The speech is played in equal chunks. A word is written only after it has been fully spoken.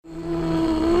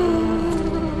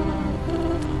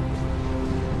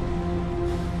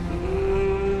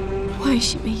Why is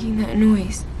she making that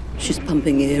noise? She's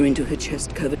pumping air into her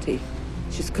chest cavity.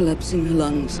 She's collapsing her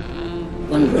lungs,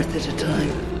 one breath at a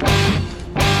time.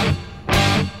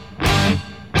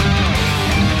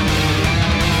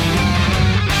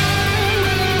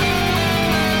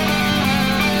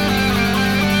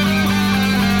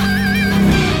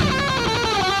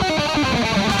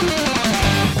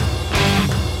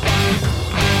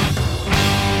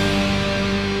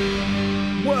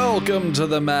 Welcome to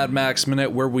the Mad Max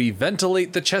Minute, where we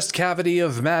ventilate the chest cavity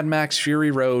of Mad Max Fury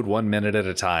Road 1 minute at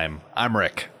a time. I'm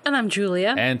Rick. And I'm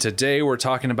Julia. And today we're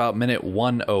talking about minute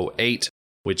 108,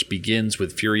 which begins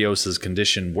with Furiosa's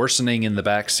condition worsening in the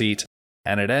backseat,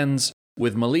 and it ends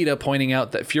with Melita pointing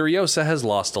out that Furiosa has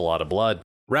lost a lot of blood.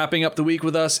 Wrapping up the week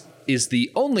with us is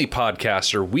the only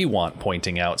podcaster we want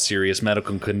pointing out serious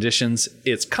medical conditions.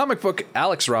 It's comic book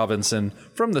Alex Robinson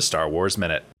from the Star Wars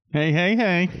Minute.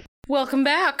 Hey. Welcome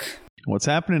back. What's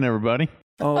happening, everybody?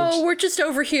 Oh, we're just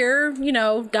over here,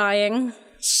 dying.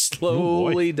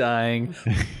 Slowly dying.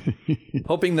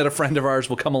 Hoping that a friend of ours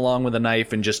will come along with a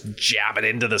knife and just jab it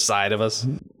into the side of us.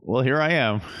 Well, here I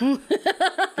am.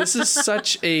 This is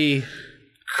such a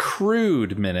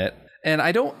crude minute. And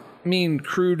I don't mean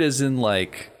crude as in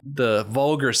like the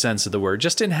vulgar sense of the word,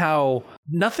 just in how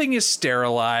nothing is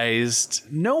sterilized.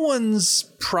 No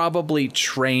one's probably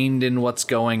trained in what's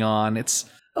going on. It's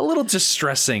a little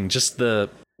distressing, just the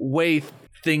way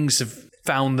things have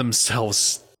found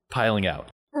themselves piling out.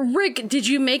 Rick, did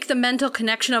you make the mental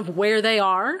connection of where they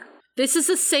are? This is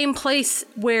the same place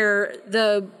where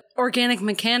the organic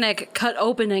mechanic cut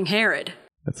open Angharad.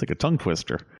 That's like a tongue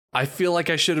twister. I feel like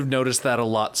I should have noticed that a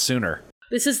lot sooner.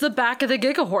 This is the back of the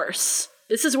Gigahorse.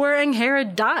 This is where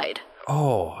Angharad died.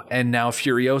 Oh, and now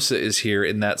Furiosa is here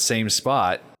in that same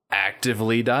spot,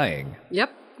 actively dying.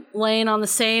 Yep. Laying on the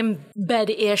same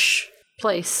bed-ish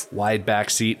place. Wide back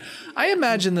seat. I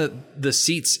imagine that the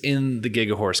seats in the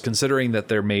Gigahorse, considering that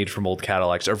they're made from old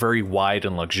Cadillacs, are very wide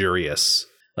and luxurious.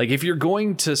 Like, if you're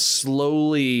going to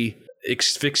slowly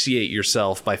asphyxiate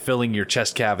yourself by filling your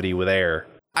chest cavity with air,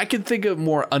 I could think of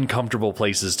more uncomfortable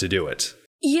places to do it.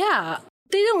 Yeah,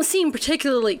 they don't seem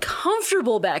particularly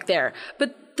comfortable back there,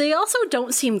 but they also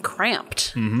don't seem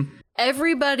cramped. Mm-hmm.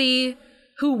 Everybody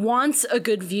who wants a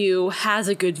good view has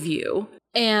a good view,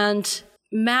 and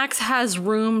Max has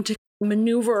room to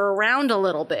maneuver around a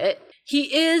little bit.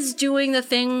 He is doing the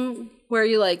thing where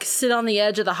you sit on the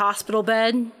edge of the hospital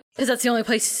bed, because that's the only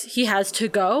place he has to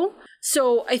go.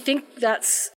 So I think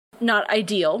that's not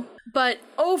ideal. But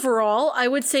overall, I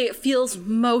would say it feels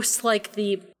most like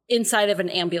the inside of an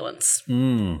ambulance,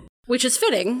 which is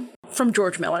fitting from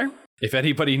George Miller. If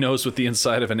anybody knows what the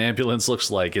inside of an ambulance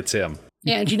looks like, it's him.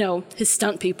 And, his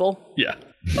stunt people. Yeah.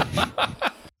 Is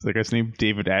that guy's name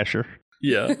David Asher?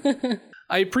 Yeah.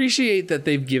 I appreciate that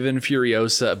they've given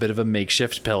Furiosa a bit of a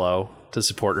makeshift pillow to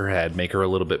support her head, make her a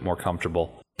little bit more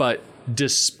comfortable. But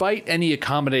despite any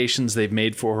accommodations they've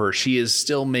made for her, she is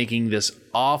still making this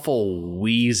awful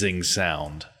wheezing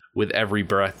sound with every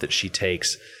breath that she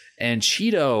takes. And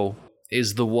Cheeto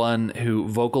is the one who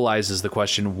vocalizes the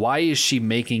question, why is she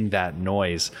making that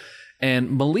noise?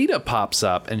 And Melita pops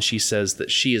up and she says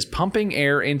that she is pumping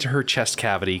air into her chest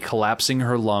cavity, collapsing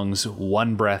her lungs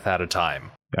one breath at a time.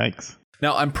 Yikes.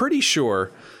 Now, I'm pretty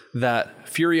sure that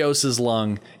Furiosa's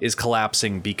lung is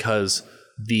collapsing because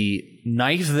the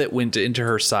knife that went into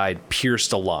her side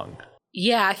pierced a lung.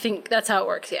 Yeah, I think that's how it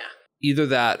works, yeah. Either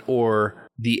that or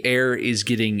the air is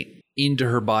getting into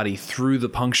her body through the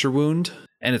puncture wound,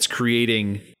 and it's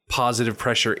creating positive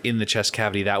pressure in the chest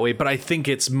cavity that way, but I think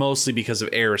it's mostly because of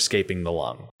air escaping the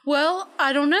lung. Well,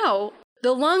 I don't know.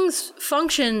 The lungs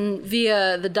function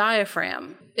via the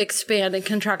diaphragm, expand and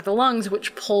contract the lungs,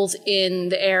 which pulls in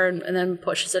the air and then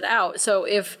pushes it out. So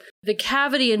if the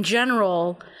cavity in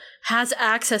general has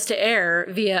access to air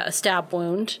via a stab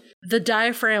wound, the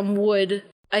diaphragm would,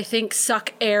 I think,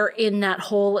 suck air in that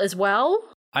hole as well.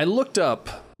 I looked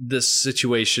up this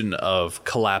situation of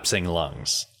collapsing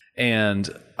lungs. And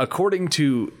according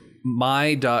to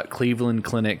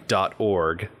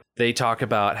my.clevelandclinic.org, they talk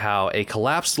about how a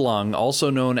collapsed lung, also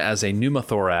known as a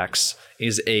pneumothorax,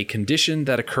 is a condition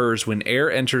that occurs when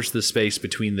air enters the space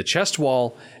between the chest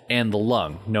wall and the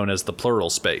lung, known as the pleural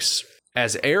space.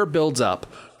 As air builds up,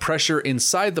 pressure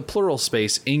inside the pleural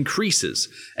space increases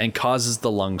and causes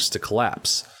the lungs to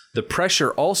collapse. The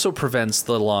pressure also prevents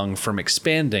the lung from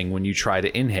expanding when you try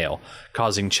to inhale,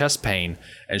 causing chest pain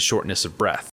and shortness of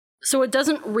breath. So it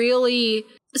doesn't really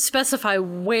specify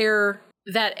where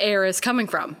that air is coming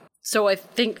from. So I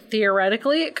think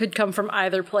theoretically it could come from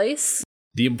either place.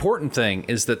 The important thing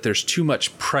is that there's too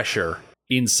much pressure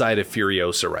inside of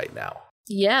Furiosa right now.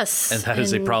 Yes. And that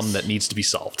is a problem that needs to be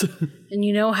solved. And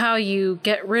you know how you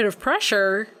get rid of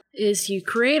pressure is you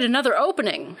create another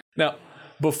opening. Now,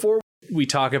 before we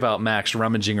talk about Max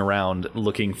rummaging around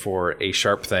looking for a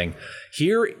sharp thing,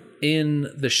 here in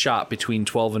the shot between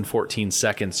 12 and 14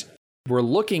 seconds, we're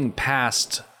looking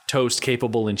past Toast,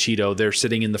 Capable, and Cheeto. They're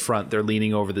sitting in the front. They're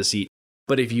leaning over the seat.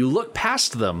 But if you look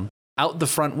past them, out the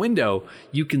front window,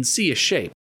 you can see a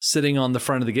shape sitting on the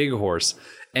front of the Gigahorse.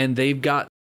 And they've got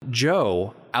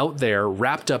Joe out there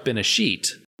wrapped up in a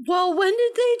sheet. Well, when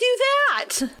did they do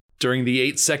that? During the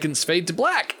 8 seconds fade to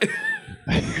black.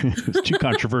 It's too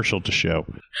controversial to show.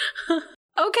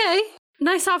 Okay.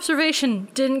 Nice observation.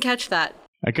 Didn't catch that.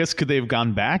 I guess could they have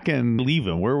gone back and leave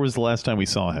him? Where was the last time we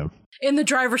saw him? In the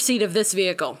driver's seat of this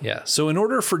vehicle. Yeah, so in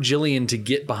order for Jillian to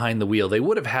get behind the wheel, they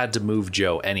would have had to move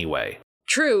Joe anyway.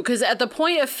 True, because at the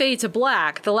point of fade to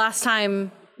black, the last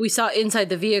time we saw inside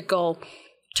the vehicle,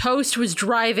 Toast was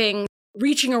driving,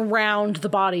 reaching around the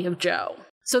body of Joe.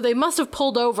 So they must have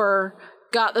pulled over,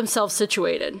 got themselves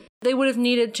situated. They would have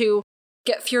needed to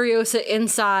get Furiosa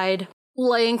inside,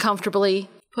 laying comfortably,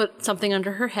 put something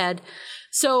under her head.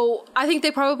 So I think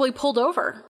they probably pulled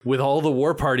over. With all the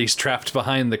war parties trapped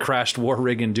behind the crashed war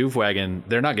rig and doofwagon,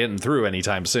 they're not getting through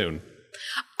anytime soon.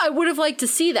 I would have liked to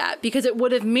see that because it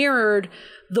would have mirrored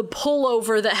the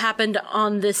pullover that happened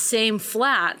on this same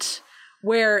flat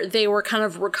where they were kind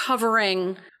of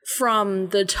recovering from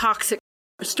the toxic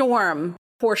storm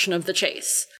portion of the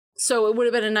chase. So it would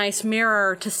have been a nice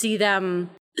mirror to see them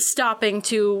stopping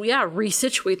to,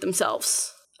 resituate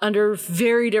themselves under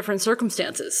very different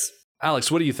circumstances. Alex,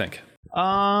 what do you think?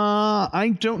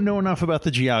 I don't know enough about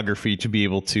the geography to be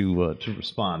able to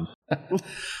respond.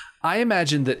 I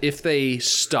imagine that if they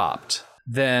stopped,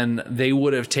 then they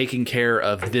would have taken care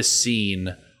of this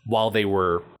scene while they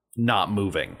were not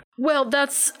moving. Well,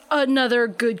 that's another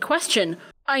good question.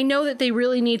 I know that they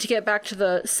really need to get back to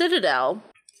the Citadel,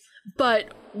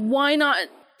 but why not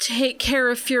take care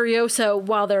of Furiosa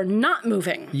while they're not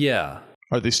moving? Yeah.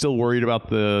 Are they still worried about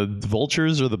the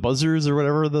vultures or the buzzers or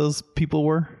whatever those people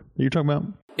were that you're talking about?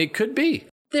 It could be.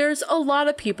 There's a lot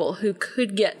of people who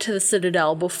could get to the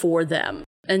Citadel before them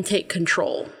and take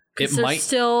control. Because there's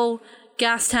still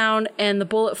Gastown and the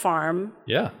Bullet Farm.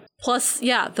 Yeah. Plus,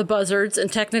 the buzzards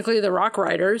and technically the Rock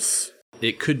Riders.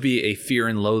 It could be a fear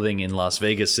and loathing in Las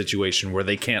Vegas situation where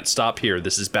they can't stop here.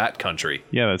 This is Bat Country.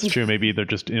 Yeah, that's true. Maybe they're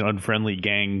just in unfriendly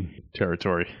gang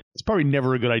territory. It's probably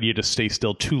never a good idea to stay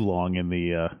still too long in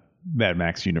the Mad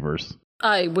Max universe.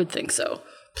 I would think so.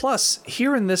 Plus,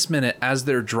 here in this minute, as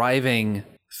they're driving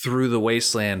through the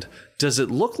wasteland, does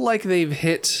it look like they've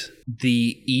hit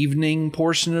the evening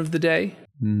portion of the day?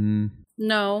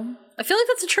 No. I feel like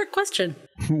that's a trick question.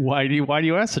 Why do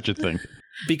you ask such a thing?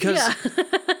 Because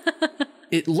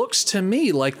it looks to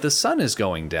me like the sun is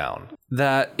going down.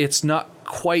 That it's not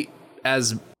quite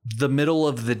as the middle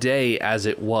of the day as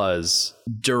it was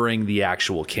during the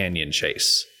actual canyon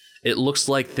chase. It looks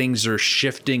like things are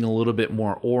shifting a little bit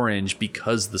more orange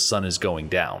because the sun is going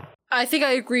down. I think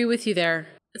I agree with you there.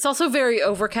 It's also very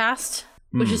overcast,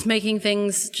 which is making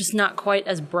things just not quite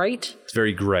as bright. It's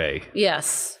very gray.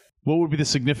 Yes. What would be the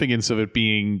significance of it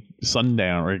being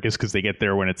sundown? Or I guess because they get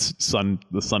there when it's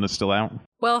the sun is still out?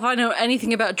 Well, if I know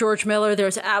anything about George Miller,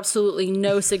 there's absolutely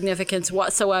no significance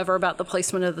whatsoever about the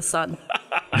placement of the sun.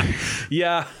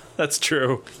 Yeah, that's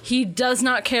true. He does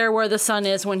not care where the sun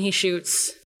is when he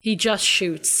shoots. He just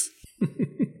shoots.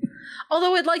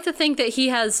 Although I'd like to think that he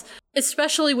has,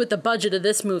 especially with the budget of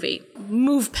this movie,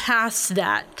 moved past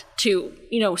that to,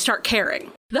 start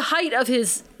caring. The height of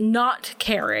his not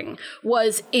caring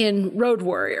was in Road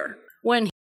Warrior, when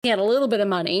he had a little bit of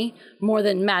money, more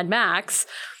than Mad Max,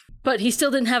 but he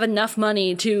still didn't have enough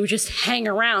money to just hang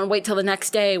around, wait till the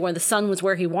next day when the sun was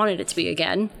where he wanted it to be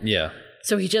again. Yeah.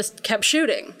 So he just kept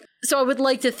shooting. So I would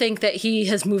like to think that he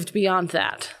has moved beyond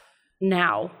that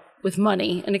now, with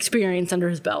money and experience under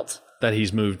his belt. That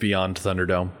he's moved beyond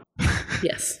Thunderdome.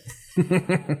 Yes.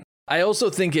 I also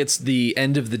think it's the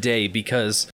end of the day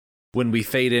because when we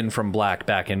fade in from black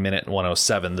back in minute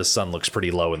 107, the sun looks pretty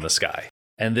low in the sky.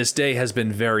 And this day has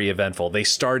been very eventful. They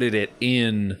started it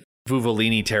in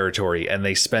Vuvolini territory and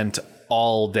they spent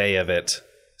all day of it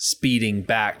speeding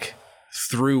back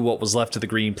through what was left of the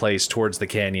green place towards the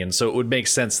canyon. So it would make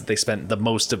sense that they spent the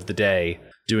most of the day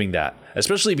doing that,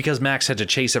 especially because Max had to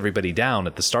chase everybody down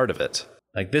at the start of it.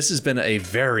 Like, this has been a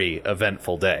very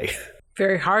eventful day.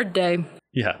 Very hard day.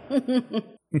 Yeah.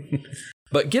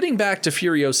 But getting back to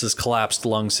Furiosa's collapsed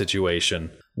lung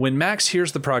situation, when Max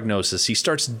hears the prognosis, he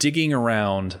starts digging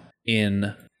around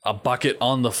in a bucket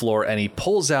on the floor and he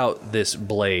pulls out this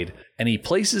blade and he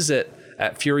places it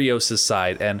at Furiosa's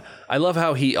side, and I love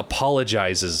how he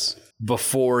apologizes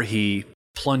before he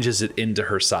plunges it into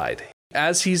her side.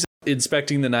 As he's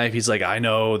inspecting the knife, he's like, I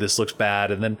know this looks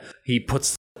bad, and then he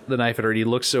puts the knife at her and he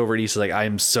looks over and he's like,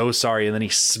 I'm so sorry, and then he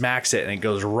smacks it and it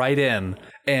goes right in,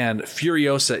 and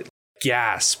Furiosa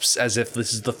gasps as if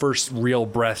this is the first real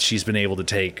breath she's been able to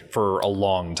take for a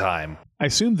long time. I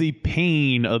assume the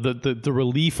pain of the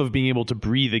relief of being able to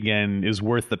breathe again is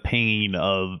worth the pain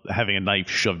of having a knife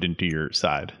shoved into your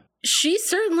side. She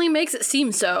certainly makes it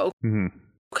seem so,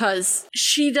 because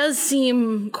she does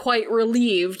seem quite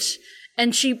relieved,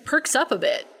 and she perks up a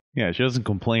bit. Yeah, she doesn't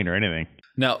complain or anything.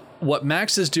 Now, what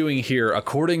Max is doing here,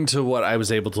 according to what I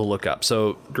was able to look up,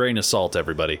 so grain of salt,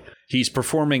 everybody, he's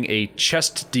performing a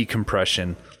chest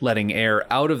decompression, letting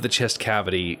air out of the chest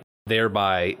cavity,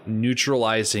 thereby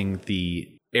neutralizing the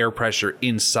air pressure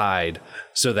inside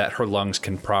so that her lungs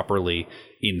can properly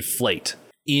inflate.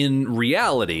 In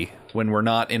reality, when we're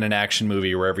not in an action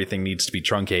movie where everything needs to be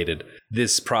truncated,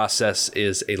 this process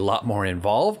is a lot more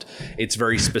involved. It's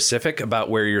very specific about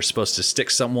where you're supposed to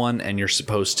stick someone, and you're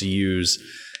supposed to use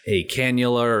a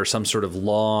cannula or some sort of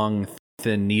long,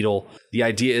 thin needle. The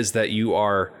idea is that you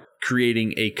are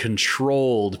creating a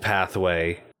controlled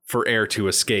pathway for air to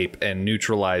escape and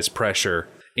neutralize pressure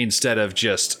instead of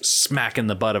just smacking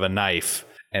the butt of a knife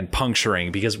and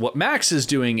puncturing, because what Max is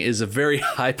doing is a very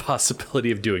high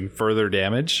possibility of doing further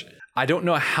damage. I don't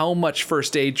know how much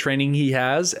first aid training he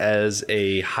has as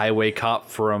a highway cop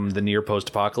from the near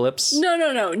post-apocalypse.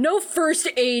 No first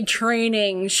aid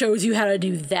training shows you how to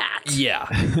do that. Yeah,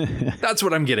 that's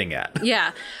what I'm getting at.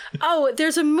 Yeah. Oh,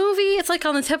 there's a movie, it's like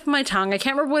on the tip of my tongue. I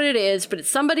can't remember what it is, but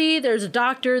it's somebody, there's a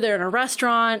doctor, they're in a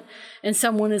restaurant, and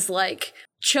someone is like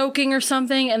choking or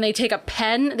something, and they take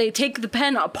the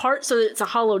pen apart so that it's a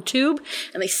hollow tube,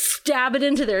 and they stab it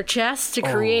into their chest to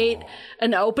create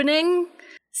an opening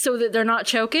so that they're not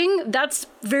choking. That's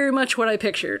very much what I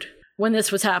pictured when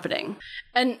this was happening.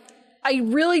 And I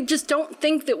really just don't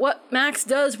think that what Max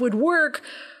does would work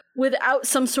without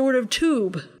some sort of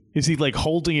tube. Is he like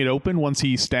holding it open once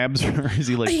he stabs her? Is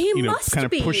he like, kind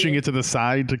of pushing it to the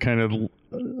side to kind of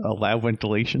allow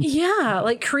ventilation? Yeah,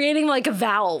 like creating like a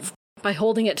valve by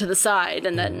holding it to the side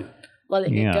and then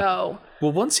letting it go.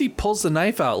 Well, once he pulls the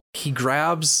knife out, he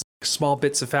grabs small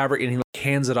bits of fabric and he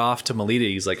hands it off to Melita.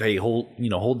 He's like, hey,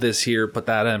 hold this here, put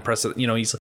that in, press it.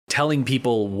 He's telling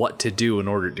people what to do in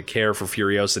order to care for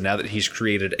Furiosa now that he's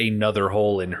created another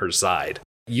hole in her side.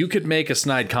 You could make a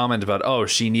snide comment about,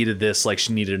 she needed this like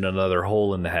she needed another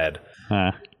hole in the head.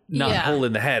 Not hole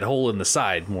in the head, hole in the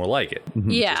side, more like it.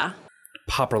 Yeah. Just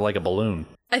pop her like a balloon.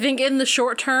 I think in the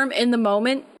short term, in the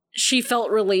moment, she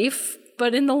felt relief.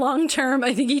 But in the long term,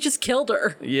 I think he just killed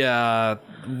her. Yeah,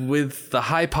 with the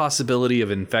high possibility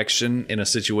of infection in a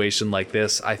situation like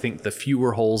this, I think the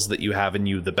fewer holes that you have in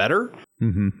you, the better.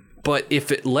 But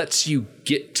if it lets you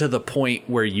get to the point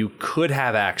where you could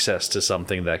have access to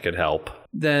something that could help,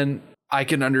 then I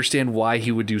can understand why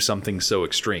he would do something so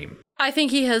extreme. I think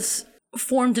he has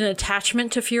formed an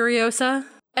attachment to Furiosa,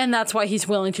 and that's why he's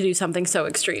willing to do something so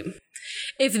extreme.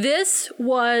 If this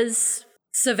was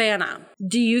Savannah,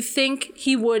 do you think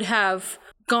he would have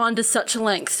gone to such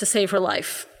lengths to save her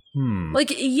life?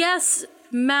 Like, yes,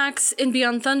 Max in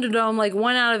Beyond Thunderdome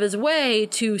went out of his way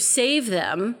to save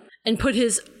them and put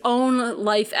his own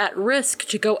life at risk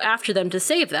to go after them to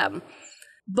save them.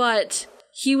 But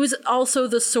he was also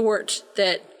the sort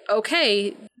that,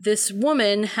 okay, this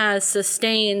woman has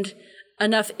sustained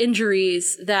enough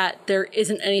injuries that there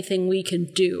isn't anything we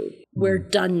can do. We're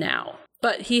done now.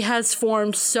 But he has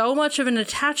formed so much of an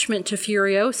attachment to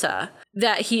Furiosa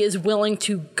that he is willing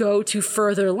to go to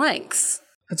further lengths.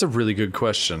 That's a really good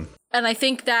question. And I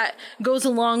think that goes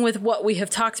along with what we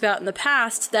have talked about in the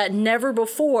past, that never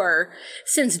before,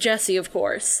 since Jesse, of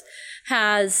course,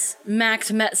 has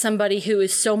Max met somebody who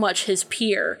is so much his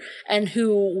peer and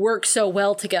who works so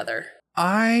well together.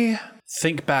 I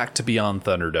think back to Beyond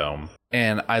Thunderdome,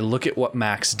 and I look at what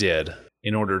Max did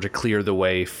in order to clear the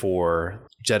way for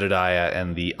Jedediah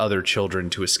and the other children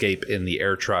to escape in the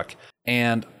air truck.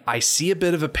 And I see a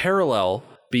bit of a parallel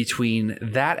between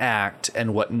that act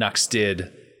and what Nux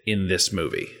did in this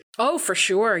movie. Oh, for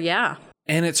sure, yeah.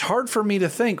 And it's hard for me to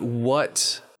think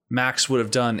what Max would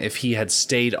have done if he had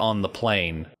stayed on the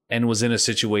plane and was in a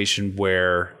situation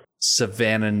where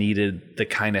Savannah needed the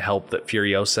kind of help that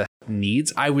Furiosa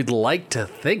needs. I would like to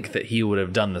think that he would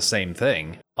have done the same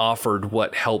thing, offered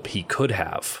what help he could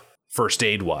have, first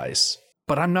aid-wise.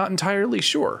 But I'm not entirely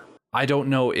sure. I don't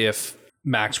know if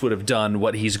Max would have done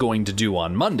what he's going to do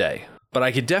on Monday. But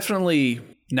I could definitely,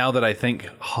 now that I think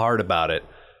hard about it,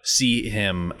 see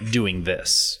him doing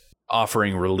this,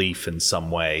 offering relief in some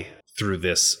way through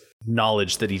this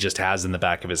knowledge that he just has in the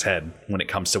back of his head when it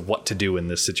comes to what to do in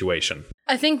this situation.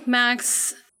 I think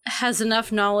Max has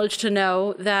enough knowledge to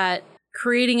know that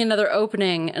creating another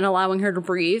opening and allowing her to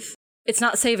breathe, it's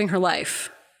not saving her life.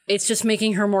 It's just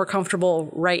making her more comfortable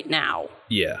right now.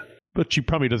 Yeah. But she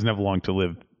probably doesn't have long to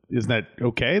live. Isn't that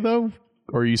okay, though?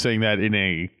 Or are you saying that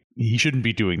he shouldn't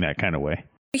be doing that kind of way?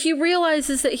 He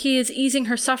realizes that he is easing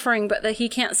her suffering, but that he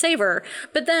can't save her.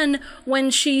 But then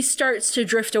when she starts to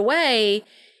drift away,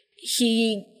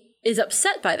 he is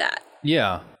upset by that.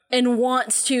 Yeah. And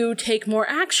wants to take more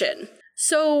action.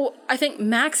 So I think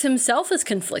Max himself is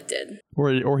conflicted.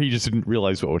 Or he just didn't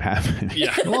realize what would happen.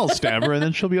 Yeah. Well, I'll stab her and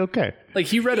then she'll be okay. Like,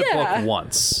 he read a book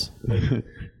once.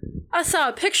 I saw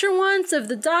a picture once of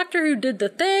the doctor who did the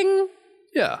thing.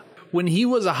 Yeah. When he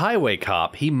was a highway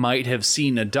cop, he might have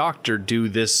seen a doctor do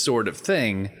this sort of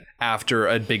thing after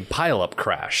a big pileup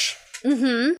crash.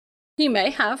 Mm-hmm. He may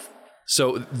have.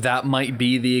 So that might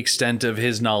be the extent of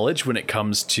his knowledge when it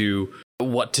comes to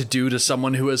what to do to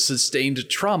someone who has sustained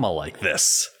trauma like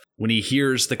this. When he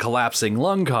hears the collapsing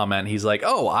lung comment, he's like,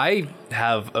 oh, I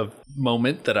have a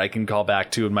moment that I can call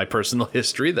back to in my personal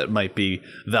history that might be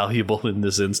valuable in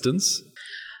this instance.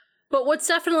 But what's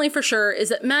definitely for sure is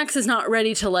that Max is not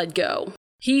ready to let go.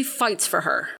 He fights for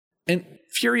her. And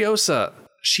Furiosa,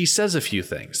 she says a few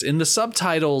things. In the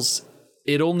subtitles,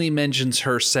 it only mentions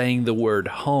her saying the word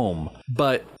home,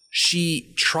 but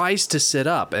she tries to sit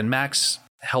up, and Max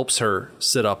helps her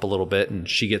sit up a little bit, and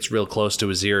she gets real close to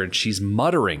his ear, and she's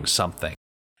muttering something.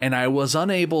 And I was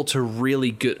unable to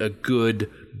really get a good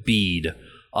bead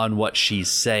on what she's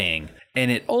saying. And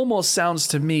it almost sounds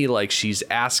to me like she's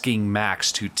asking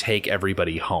Max to take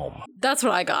everybody home. That's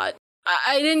what I got.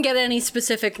 I didn't get any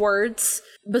specific words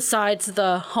besides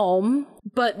the home,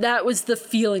 but that was the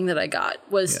feeling that I got,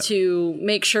 was to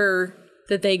make sure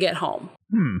that they get home.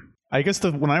 I guess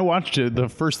when I watched it, the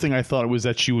first thing I thought was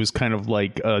that she was kind of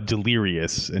like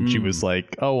delirious, and she was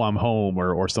like, oh, I'm home,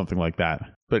 or something like that.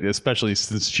 But especially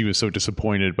since she was so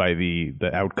disappointed by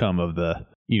the outcome of the,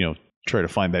 try to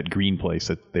find that green place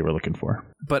that they were looking for.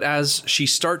 But as she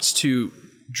starts to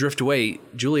drift away,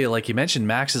 Julia, like you mentioned,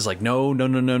 Max is like, no.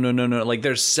 Like,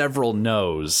 there's several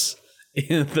no's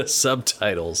in the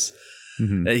subtitles.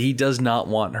 Mm-hmm. That he does not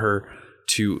want her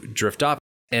to drift off.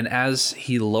 And as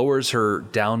he lowers her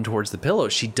down towards the pillow,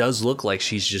 she does look like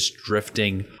she's just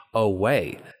drifting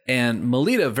away. And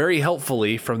Melita, very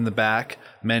helpfully from the back,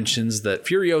 mentions that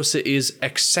Furiosa is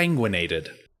exsanguinated.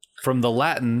 From the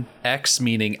Latin, ex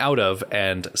meaning out of,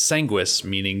 and sanguis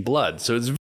meaning blood. So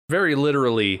it's very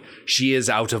literally, she is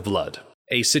out of blood.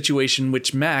 A situation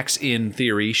which Max, in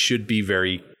theory, should be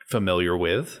very familiar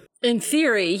with. In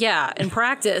theory, yeah. In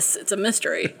practice, it's a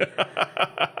mystery.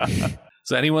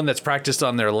 So anyone that's practiced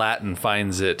on their Latin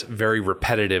finds it very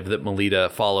repetitive that Melita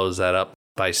follows that up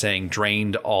by saying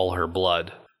drained all her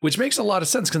blood. Which makes a lot of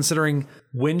sense considering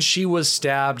when she was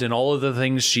stabbed and all of the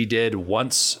things she did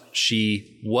once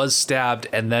she was stabbed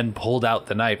and then pulled out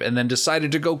the knife and then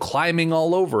decided to go climbing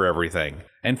all over everything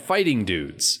and fighting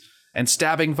dudes and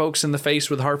stabbing folks in the face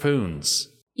with harpoons.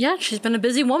 Yeah, she's been a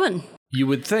busy woman. You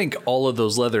would think all of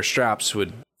those leather straps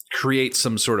would create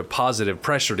some sort of positive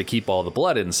pressure to keep all the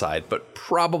blood inside, but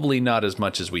probably not as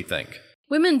much as we think.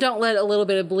 Women don't let a little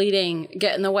bit of bleeding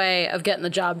get in the way of getting the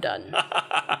job done.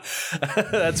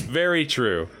 That's very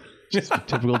true. Just a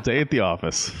typical day at the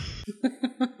office.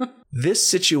 This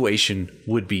situation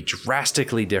would be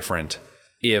drastically different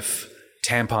if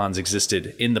tampons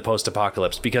existed in the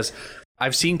post-apocalypse, because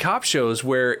I've seen cop shows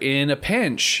where in a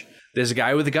pinch, there's a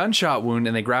guy with a gunshot wound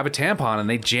and they grab a tampon and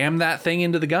they jam that thing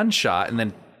into the gunshot and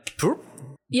then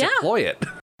deploy it.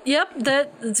 Yep,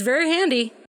 it's very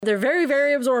handy. They're very,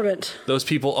 very absorbent. Those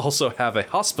people also have a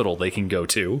hospital they can go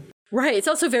to. Right, it's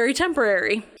also very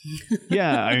temporary.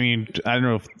 Yeah, I mean, I don't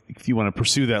know if you want to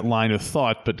pursue that line of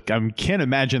thought, but I can't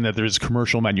imagine that there's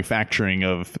commercial manufacturing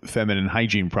of feminine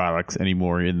hygiene products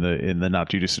anymore in the not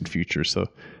too distant future. So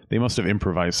they must have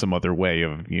improvised some other way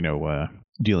of,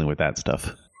 dealing with that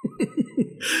stuff.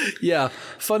 Yeah,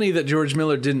 funny that George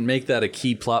Miller didn't make that a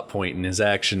key plot point in his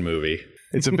action movie.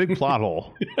 It's a big plot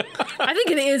hole. I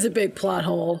think it is a big plot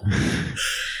hole.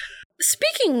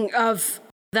 Speaking of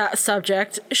that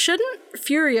subject, shouldn't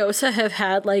Furiosa have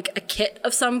had like a kit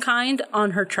of some kind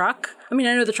on her truck? I mean,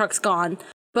 I know the truck's gone,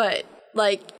 but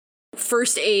like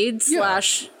first aid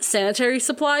 / sanitary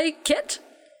supply kit?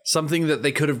 Something that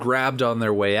they could have grabbed on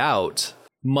their way out,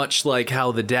 much like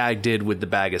how the DAG did with the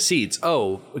bag of seeds.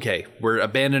 Oh, okay, we're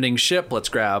abandoning ship. Let's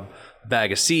grab a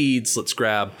bag of seeds. Let's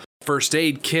grab first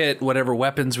aid kit, whatever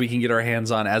weapons we can get our hands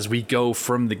on as we go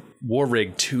from the war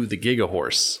rig to the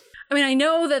Gigahorse. I mean, I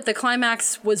know that the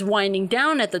climax was winding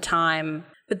down at the time,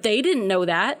 but they didn't know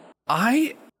that.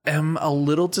 I am a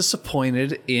little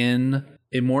disappointed in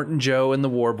Immortan Joe and the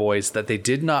War Boys that they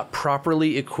did not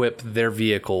properly equip their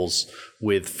vehicles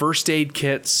with first aid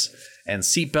kits and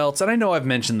seatbelts. And I know I've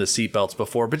mentioned the seatbelts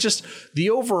before, but just the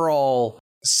overall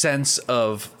sense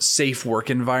of safe work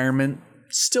environment,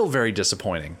 still very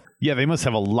disappointing. Yeah, they must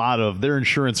have a lot of, their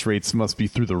insurance rates must be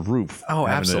through the roof. Oh,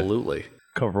 absolutely.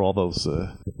 Cover all those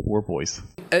War Boys.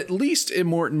 At least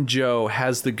Immortan Joe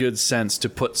has the good sense to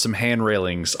put some hand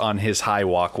railings on his high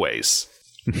walkways.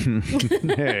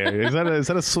 Hey, is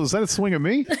that a swing at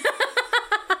me?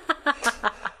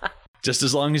 Just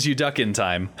as long as you duck in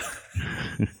time.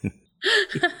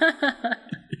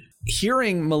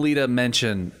 Hearing Melita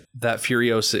mention that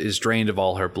Furiosa is drained of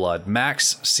all her blood,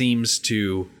 Max seems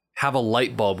to have a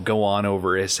light bulb go on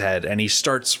over his head, and he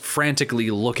starts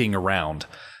frantically looking around.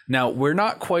 Now, we're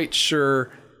not quite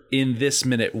sure in this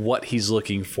minute what he's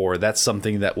looking for. That's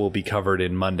something that will be covered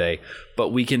in Monday, but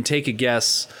we can take a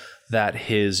guess that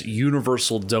his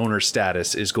universal donor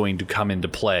status is going to come into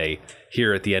play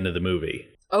here at the end of the movie.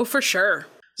 Oh, for sure.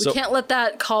 We can't let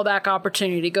that callback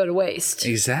opportunity go to waste.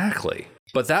 Exactly.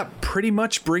 But that pretty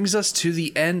much brings us to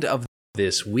the end of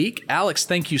this week. Alex,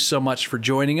 thank you so much for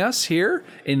joining us here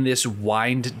in this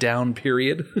wind down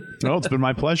period. Oh, it's been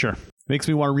my pleasure. Makes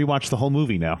me want to rewatch the whole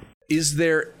movie now. Is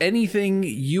there anything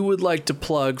you would like to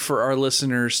plug for our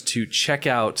listeners to check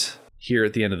out here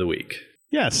at the end of the week?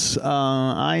 Yes,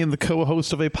 I am the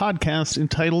co-host of a podcast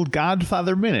entitled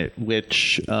Godfather Minute,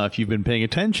 which, if you've been paying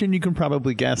attention, you can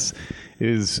probably guess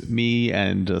is me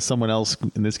and someone else,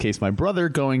 in this case my brother,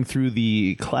 going through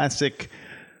the classic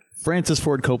Francis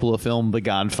Ford Coppola film, The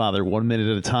Godfather, 1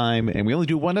 minute at a time, and we only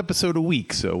do one episode a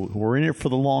week, so we're in it for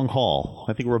the long haul.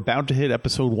 I think we're about to hit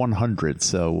episode 100,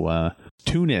 so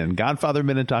tune in,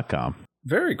 godfatherminute.com.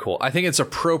 Very cool. I think it's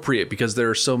appropriate because there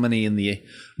are so many in the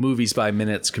Movies by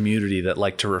Minutes community that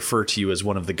like to refer to you as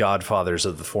one of the godfathers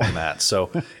of the format. So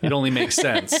it only makes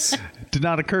sense. Did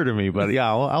not occur to me, but yeah,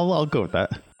 I'll go with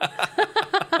that.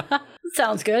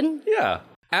 Sounds good. Yeah.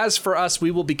 As for us, we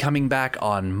will be coming back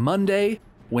on Monday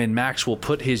when Max will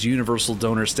put his universal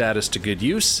donor status to good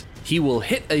use. He will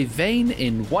hit a vein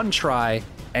in one try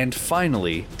and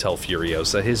finally tell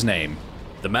Furiosa his name.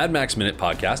 The Mad Max Minute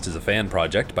podcast is a fan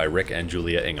project by Rick and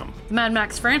Julia Ingham. The Mad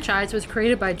Max franchise was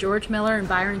created by George Miller and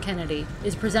Byron Kennedy,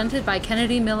 is presented by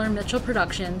Kennedy Miller Mitchell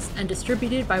Productions, and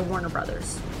distributed by Warner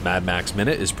Brothers. Mad Max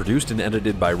Minute is produced and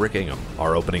edited by Rick Ingham.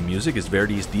 Our opening music is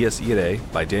Verdi's Dies Irae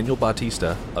by Daniel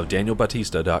Bautista of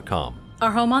danielbautista.com.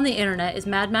 Our home on the internet is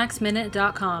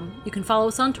madmaxminute.com. You can follow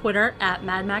us on Twitter at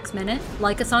madmaxminute,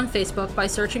 like us on Facebook by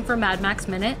searching for Mad Max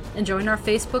Minute, and join our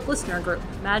Facebook listener group,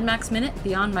 Mad Max Minute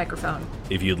Beyond Microphone.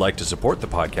 If you'd like to support the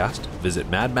podcast,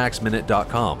 visit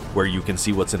madmaxminute.com, where you can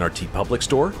see what's in our TeePublic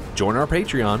store, join our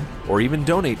Patreon, or even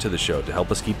donate to the show to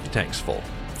help us keep the tanks full.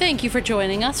 Thank you for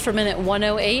joining us for Minute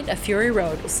 108 of Fury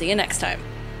Road. We'll see you next time.